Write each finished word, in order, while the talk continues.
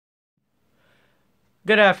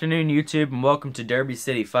Good afternoon, YouTube, and welcome to Derby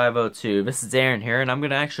City 502. This is Aaron here, and I'm going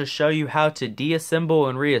to actually show you how to deassemble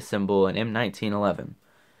and reassemble an M1911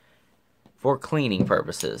 for cleaning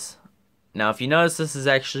purposes. Now, if you notice, this is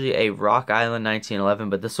actually a Rock Island 1911,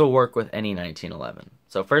 but this will work with any 1911.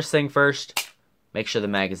 So first thing first, make sure the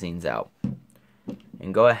magazine's out.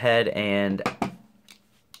 And go ahead and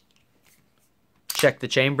check the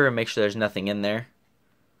chamber and make sure there's nothing in there.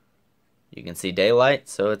 You can see daylight,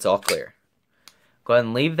 so it's all clear. Go ahead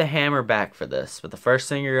and leave the hammer back for this, but the first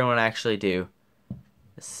thing you're going to actually do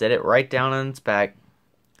is sit it right down on its back,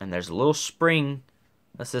 and there's a little spring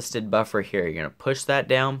assisted buffer here. You're going to push that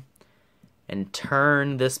down and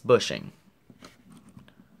turn this bushing.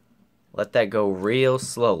 Let that go real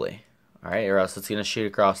slowly, alright, or else it's going to shoot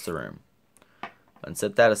across the room. And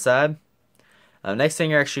set that aside. Next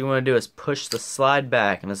thing you're actually going to do is push the slide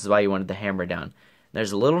back, and this is why you wanted the hammer down.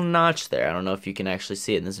 There's a little notch there. I don't know if you can actually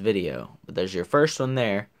see it in this video, but there's your first one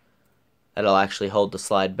there that'll actually hold the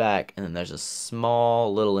slide back, and then there's a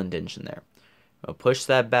small little indentation there. We'll push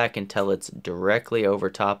that back until it's directly over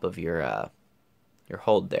top of your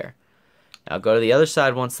hold there. Now go to the other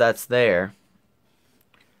side once that's there,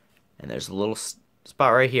 and there's a little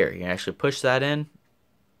spot right here. You can actually push that in,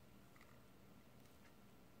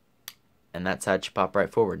 and that side should pop right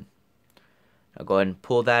forward. Now go ahead and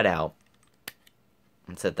pull that out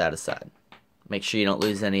and set that aside. Make sure you don't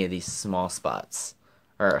lose any of these small spots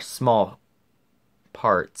or small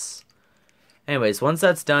parts. Anyways, once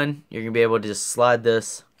that's done, you're going to be able to just slide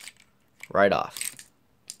this right off.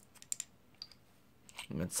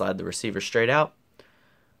 I'm going to slide the receiver straight out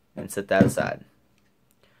and set that aside.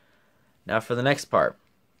 Now for the next part,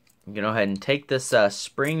 you can go ahead and take this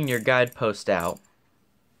spring in your guidepost out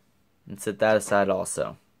and set that aside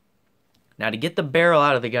also. Now to get the barrel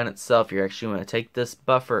out of the gun itself, you're actually going to take this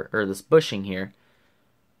buffer, or this bushing here,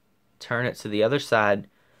 turn it to the other side,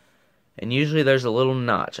 and usually there's a little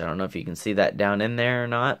notch. I don't know if you can see that down in there or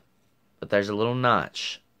not, but there's a little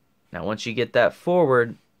notch. Now once you get that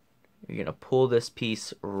forward, you're going to pull this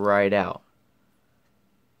piece right out.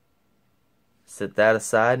 Set that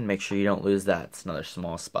aside and make sure you don't lose that. It's another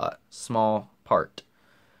small part.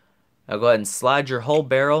 Now go ahead and slide your whole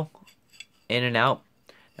barrel in and out.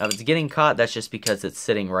 Now if it's getting caught, that's just because it's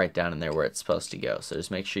sitting right down in there where it's supposed to go. So just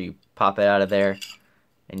make sure you pop it out of there,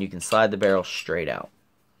 and you can slide the barrel straight out.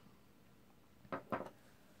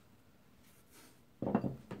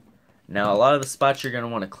 Now a lot of the spots you're going to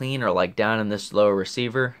want to clean are like down in this lower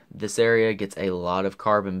receiver. This area gets a lot of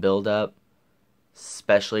carbon buildup,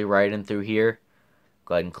 especially right in through here.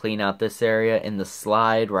 Go ahead and clean out this area. In the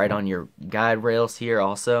slide, right on your guide rails here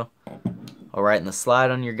also. Alright, in the slide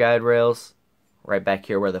on your guide rails, right back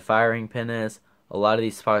here where the firing pin is, a lot of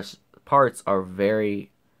these parts are very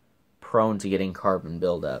prone to getting carbon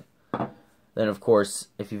buildup. Then of course,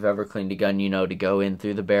 if you've ever cleaned a gun, you know to go in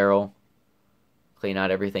through the barrel, clean out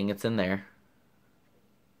everything that's in there.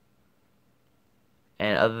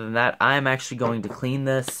 And other than that, I'm actually going to clean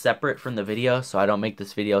this separate from the video so I don't make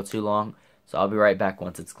this video too long. So I'll be right back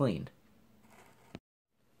once it's cleaned.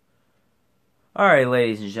 Alright,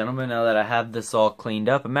 ladies and gentlemen, now that I have this all cleaned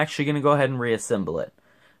up, I'm actually going to go ahead and reassemble it.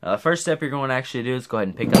 The first step you're going to actually do is go ahead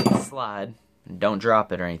and pick up the slide. And don't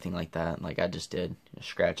drop it or anything like that, like I just did. Just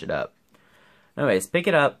scratch it up. Anyways, pick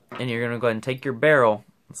it up, and you're going to go ahead and take your barrel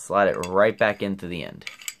and slide it right back into the end.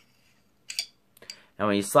 Now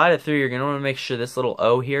when you slide it through, you're going to want to make sure this little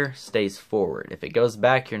O here stays forward. If it goes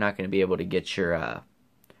back, you're not going to be able to get your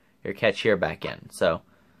catch here back in. So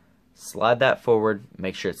slide that forward,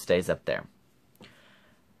 make sure it stays up there.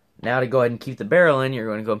 Now to go ahead and keep the barrel in, you're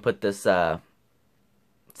going to go and put this,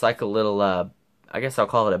 it's like a little, I guess I'll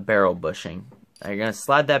call it a barrel bushing. Now you're going to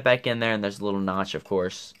slide that back in there, and there's a little notch, of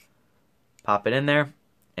course. Pop it in there,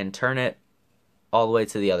 and turn it all the way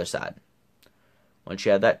to the other side. Once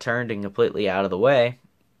you have that turned and completely out of the way,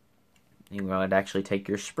 you can go ahead and actually take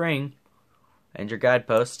your spring and your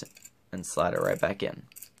guidepost and slide it right back in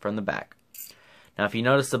from the back. Now if you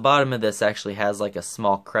notice, the bottom of this actually has like a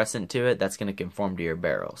small crescent to it. That's going to conform to your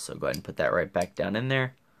barrel. So go ahead and put that right back down in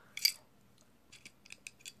there.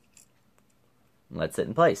 And let it sit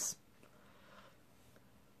in place.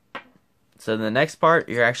 So the next part,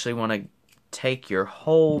 you actually want to take your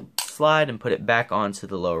whole slide and put it back onto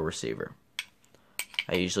the lower receiver.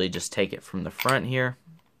 I usually just take it from the front here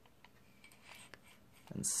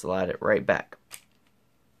and slide it right back.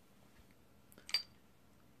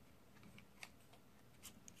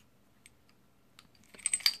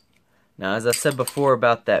 Now, as I said before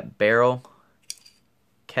about that barrel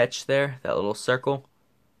catch there, that little circle,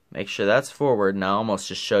 Make sure that's forward. Now I almost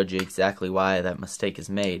just showed you exactly why that mistake is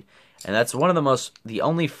made. And that's one of the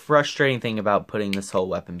only frustrating thing about putting this whole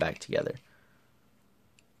weapon back together.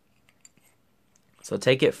 So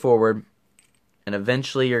take it forward, and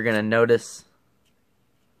eventually you're going to notice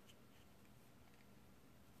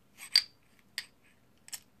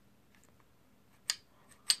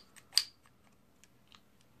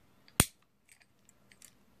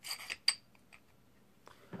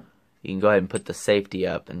you can go ahead and put the safety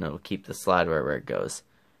up, and it'll keep the slide right where it goes.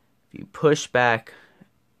 If you push back,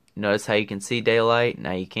 notice how you can see daylight.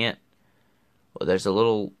 Now you can't. Well, there's a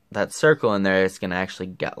little, that circle in there, it's going to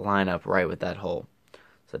actually line up right with that hole.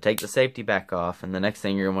 So take the safety back off, and the next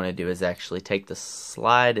thing you're going to want to do is actually take the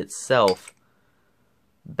slide itself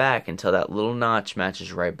back until that little notch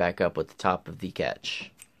matches right back up with the top of the catch.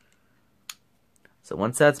 So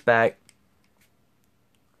once that's back,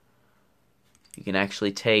 you can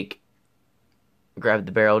actually grab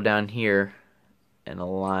the barrel down here and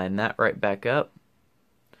align that right back up.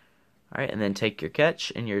 Alright, and then take your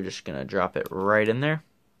catch and you're just going to drop it right in there.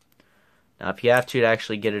 Now if you have to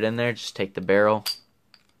actually get it in there, just take the barrel,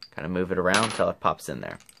 kind of move it around until it pops in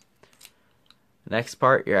there. The next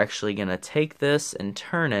part, you're actually going to take this and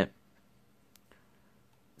turn it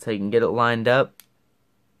so you can get it lined up.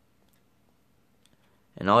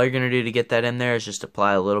 And all you're going to do to get that in there is just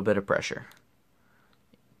apply a little bit of pressure.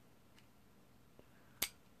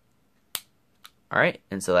 Alright,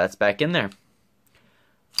 and so that's back in there.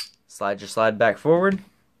 Slide your slide back forward.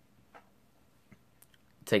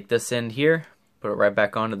 Take this end here, put it right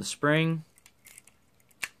back onto the spring.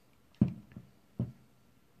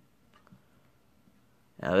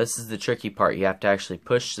 Now this is the tricky part. You have to actually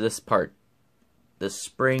push this part, this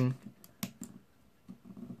spring,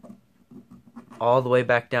 all the way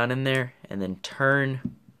back down in there, and then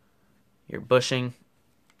turn your bushing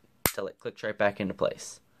until it clicks right back into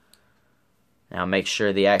place. Now make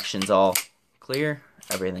sure the action's all clear,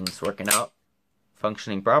 everything's working out,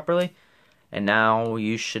 functioning properly, and now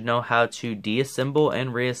you should know how to deassemble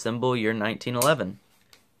and reassemble your 1911.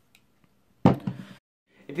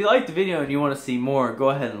 If you liked the video and you want to see more, go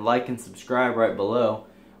ahead and like and subscribe right below,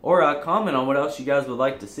 or comment on what else you guys would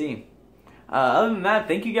like to see. Other than that,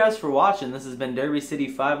 thank you guys for watching. This has been Derby City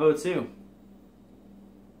 502.